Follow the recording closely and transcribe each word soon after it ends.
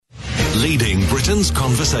Leading Britain's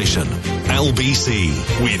conversation. LBC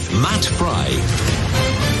with Matt Frei.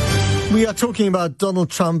 We are talking about Donald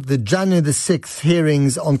Trump, the January the 6th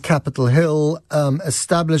hearings on Capitol Hill,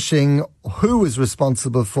 establishing who was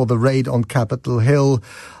responsible for the raid on Capitol Hill,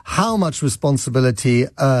 how much responsibility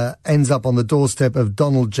ends up on the doorstep of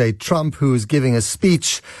Donald J. Trump, who is giving a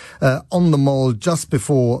speech on the Mall just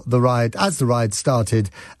before the riot, as the riot started,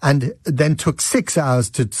 and then took 6 hours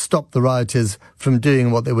to stop the rioters from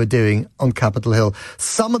doing what they were doing on Capitol Hill.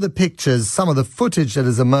 Some of the pictures, some of the footage that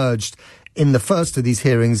has emerged in the first of these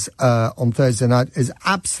hearings on Thursday night is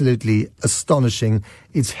absolutely astonishing.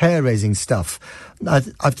 It's hair-raising stuff.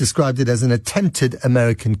 I've described it as an attempted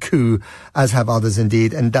American coup, as have others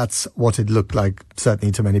indeed, and that's what it looked like,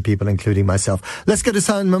 certainly to many people, including myself. Let's go to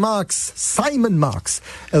Simon Marks,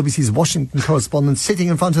 LBC's Washington correspondent, sitting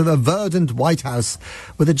in front of the verdant White House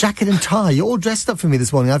with a jacket and tie. You're all dressed up for me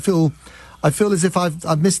this morning. I feel as if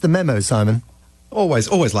I've missed the memo, Simon.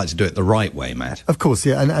 Always like to do it the right way, Matt. Of course,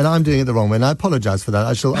 yeah, and I'm doing it the wrong way, and I apologise for that.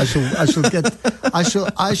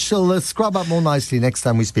 I shall scrub up more nicely next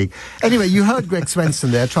time we speak. Anyway, you heard Greg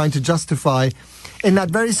Swenson there trying to justify, in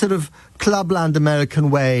that very sort of clubland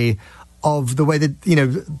American way, of the way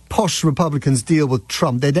that, posh Republicans deal with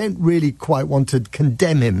Trump. They don't really quite want to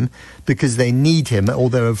condemn him because they need him or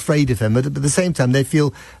they're afraid of him, but at the same time they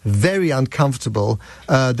feel very uncomfortable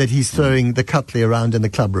that he's throwing the cutlery around in the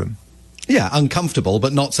clubroom. Yeah, uncomfortable,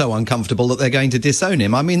 but not so uncomfortable that they're going to disown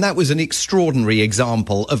him. I mean, that was an extraordinary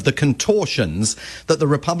example of the contortions that the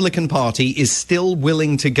Republican Party is still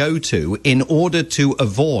willing to go to in order to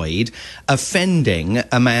avoid offending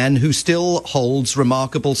a man who still holds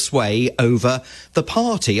remarkable sway over the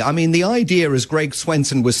party. I mean, the idea, as Greg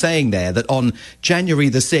Swenson was saying there, that on January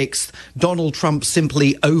the 6th, Donald Trump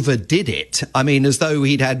simply overdid it. I mean, as though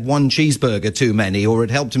he'd had one cheeseburger too many or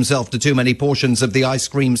had helped himself to too many portions of the ice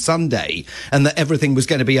cream sundae, and that everything was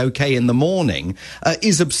going to be okay in the morning,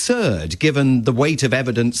 is absurd, given the weight of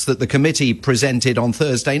evidence that the committee presented on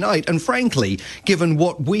Thursday night, and frankly, given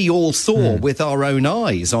what we all saw with our own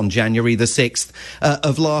eyes on January the 6th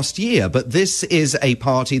of last year. But this is a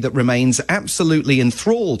party that remains absolutely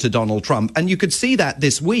enthralled to Donald Trump, and you could see that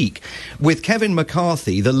this week with Kevin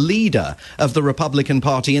McCarthy, the leader of the Republican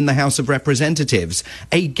Party in the House of Representatives,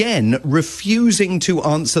 again refusing to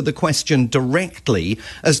answer the question directly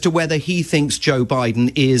as to whether he thinks Joe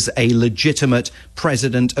Biden is a legitimate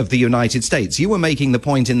president of the United States. You were making the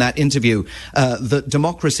point in that interview that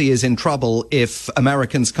democracy is in trouble if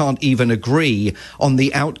Americans can't even agree on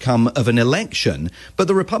the outcome of an election. But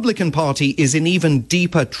the Republican Party is in even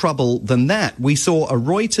deeper trouble than that. We saw a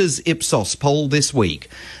Reuters Ipsos poll this week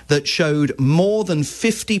that showed more than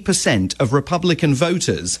 50% of Republican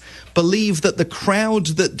voters believe that the crowd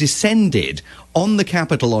that descended on the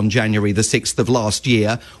Capitol on January the 6th of last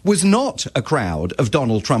year was not a crowd of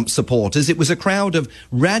Donald Trump supporters. It was a crowd of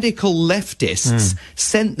radical leftists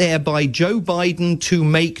sent there by Joe Biden to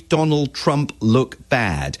make Donald Trump look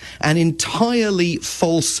bad. An entirely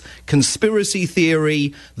false conspiracy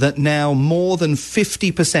theory that now more than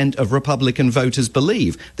 50% of Republican voters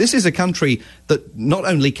believe. This is a country that not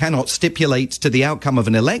only cannot stipulate to the outcome of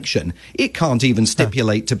an election, it can't even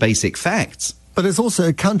stipulate to basic facts. But it's also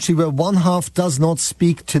a country where one half does not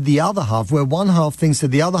speak to the other half, where one half thinks that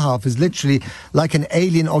the other half is literally like an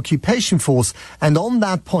alien occupation force. And on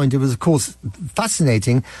that point, it was, of course,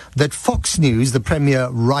 fascinating that Fox News, the premier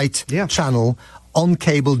right channel on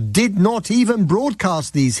cable, did not even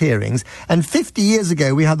broadcast these hearings. And 50 years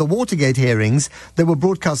ago, we had the Watergate hearings that were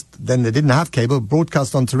broadcast, then they didn't have cable,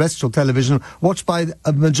 broadcast on terrestrial television, watched by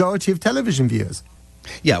a majority of television viewers.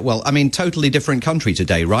 Yeah, well, I mean, totally different country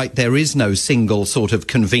today, right? There is no single sort of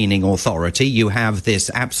convening authority. You have this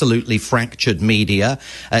absolutely fractured media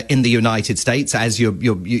in the United States, as you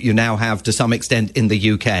now have to some extent in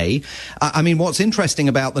the UK. I mean, what's interesting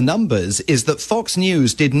about the numbers is that Fox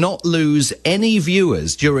News did not lose any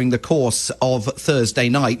viewers during the course of Thursday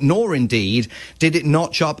night, nor indeed did it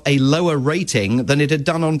notch up a lower rating than it had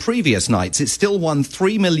done on previous nights. It still won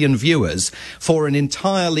 3 million viewers for an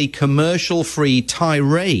entirely commercial-free tirade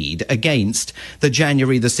against the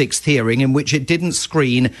January the 6th hearing, in which it didn't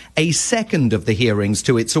screen a second of the hearings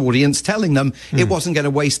to its audience, telling them it wasn't going to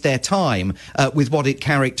waste their time with what it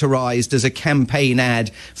characterised as a campaign ad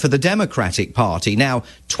for the Democratic Party. Now,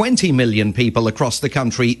 20 million people across the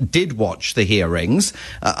country did watch the hearings.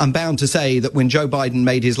 I'm bound to say that when Joe Biden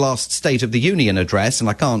made his last State of the Union address, and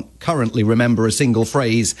I can't currently remember a single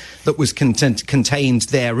phrase that was contained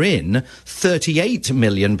therein, 38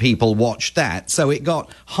 million people watched that. So it it got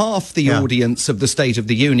half the audience of the State of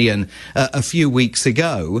the Union a few weeks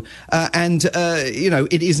ago.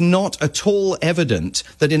 It is not at all evident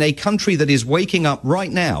that in a country that is waking up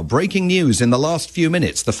right now, breaking news in the last few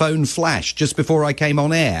minutes, the phone flashed just before I came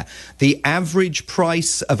on air, the average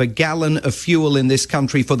price of a gallon of fuel in this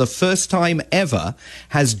country for the first time ever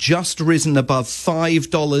has just risen above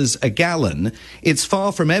 $5 a gallon. It's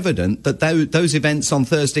far from evident that those events on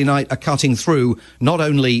Thursday night are cutting through not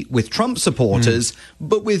only with Trump supporters,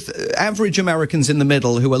 but with average Americans in the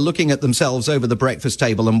middle who are looking at themselves over the breakfast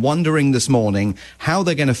table and wondering this morning how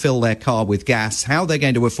they're going to fill their car with gas, how they're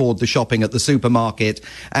going to afford the shopping at the supermarket,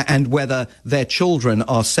 and whether their children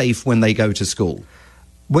are safe when they go to school.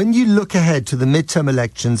 When you look ahead to the midterm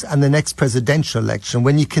elections and the next presidential election,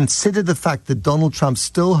 when you consider the fact that Donald Trump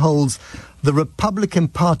still holds the Republican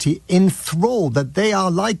Party in thrall, that they are,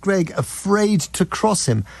 like Greg, afraid to cross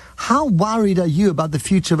him, how worried are you about the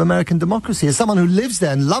future of American democracy as someone who lives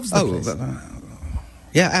there and loves the place?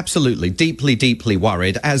 Yeah, absolutely. Deeply, deeply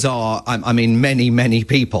worried, as are, many, many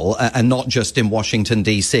people, and not just in Washington,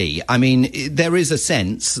 D.C. I mean, there is a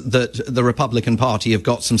sense that the Republican Party have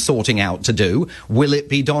got some sorting out to do. Will it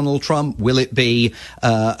be Donald Trump? Will it be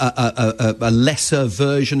a lesser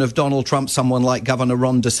version of Donald Trump, someone like Governor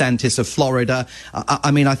Ron DeSantis of Florida?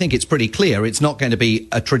 I think it's pretty clear it's not going to be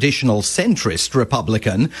a traditional centrist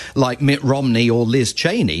Republican like Mitt Romney or Liz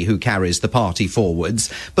Cheney who carries the party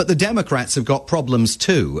forwards. But the Democrats have got problems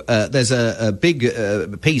too. There's a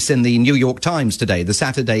big piece in the New York Times today, the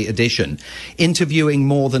Saturday edition, interviewing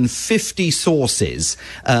more than 50 sources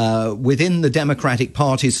within the Democratic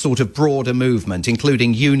Party's sort of broader movement,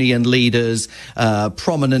 including union leaders,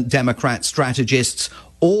 prominent Democrat strategists,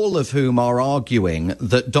 all of whom are arguing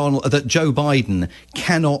that Joe Biden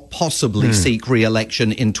cannot possibly seek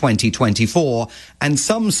re-election in 2024, and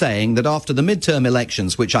some saying that after the midterm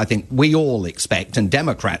elections, which I think we all expect, and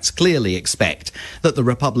Democrats clearly expect, that the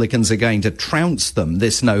Republicans are going to trounce them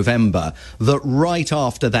this November, that right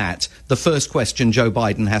after that, the first question Joe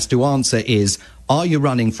Biden has to answer is, are you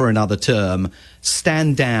running for another term?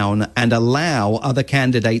 Stand down and allow other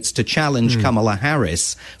candidates to challenge Kamala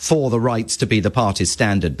Harris for the rights to be the party's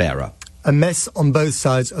standard bearer. A mess on both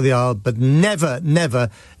sides of the aisle, but never,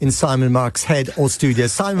 never in Simon Marks' head or studio.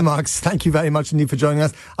 Simon Marks, thank you very much indeed for joining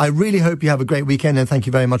us. I really hope you have a great weekend, and thank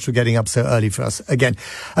you very much for getting up so early for us again.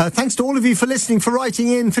 Thanks to all of you for listening, for writing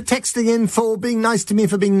in, for texting in, for being nice to me,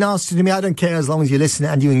 for being nasty to me. I don't care as long as you listen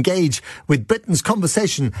and you engage with Britain's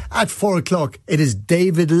conversation at 4 o'clock. It is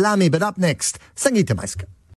David Lammy, but up next, Sangeeta Maiska.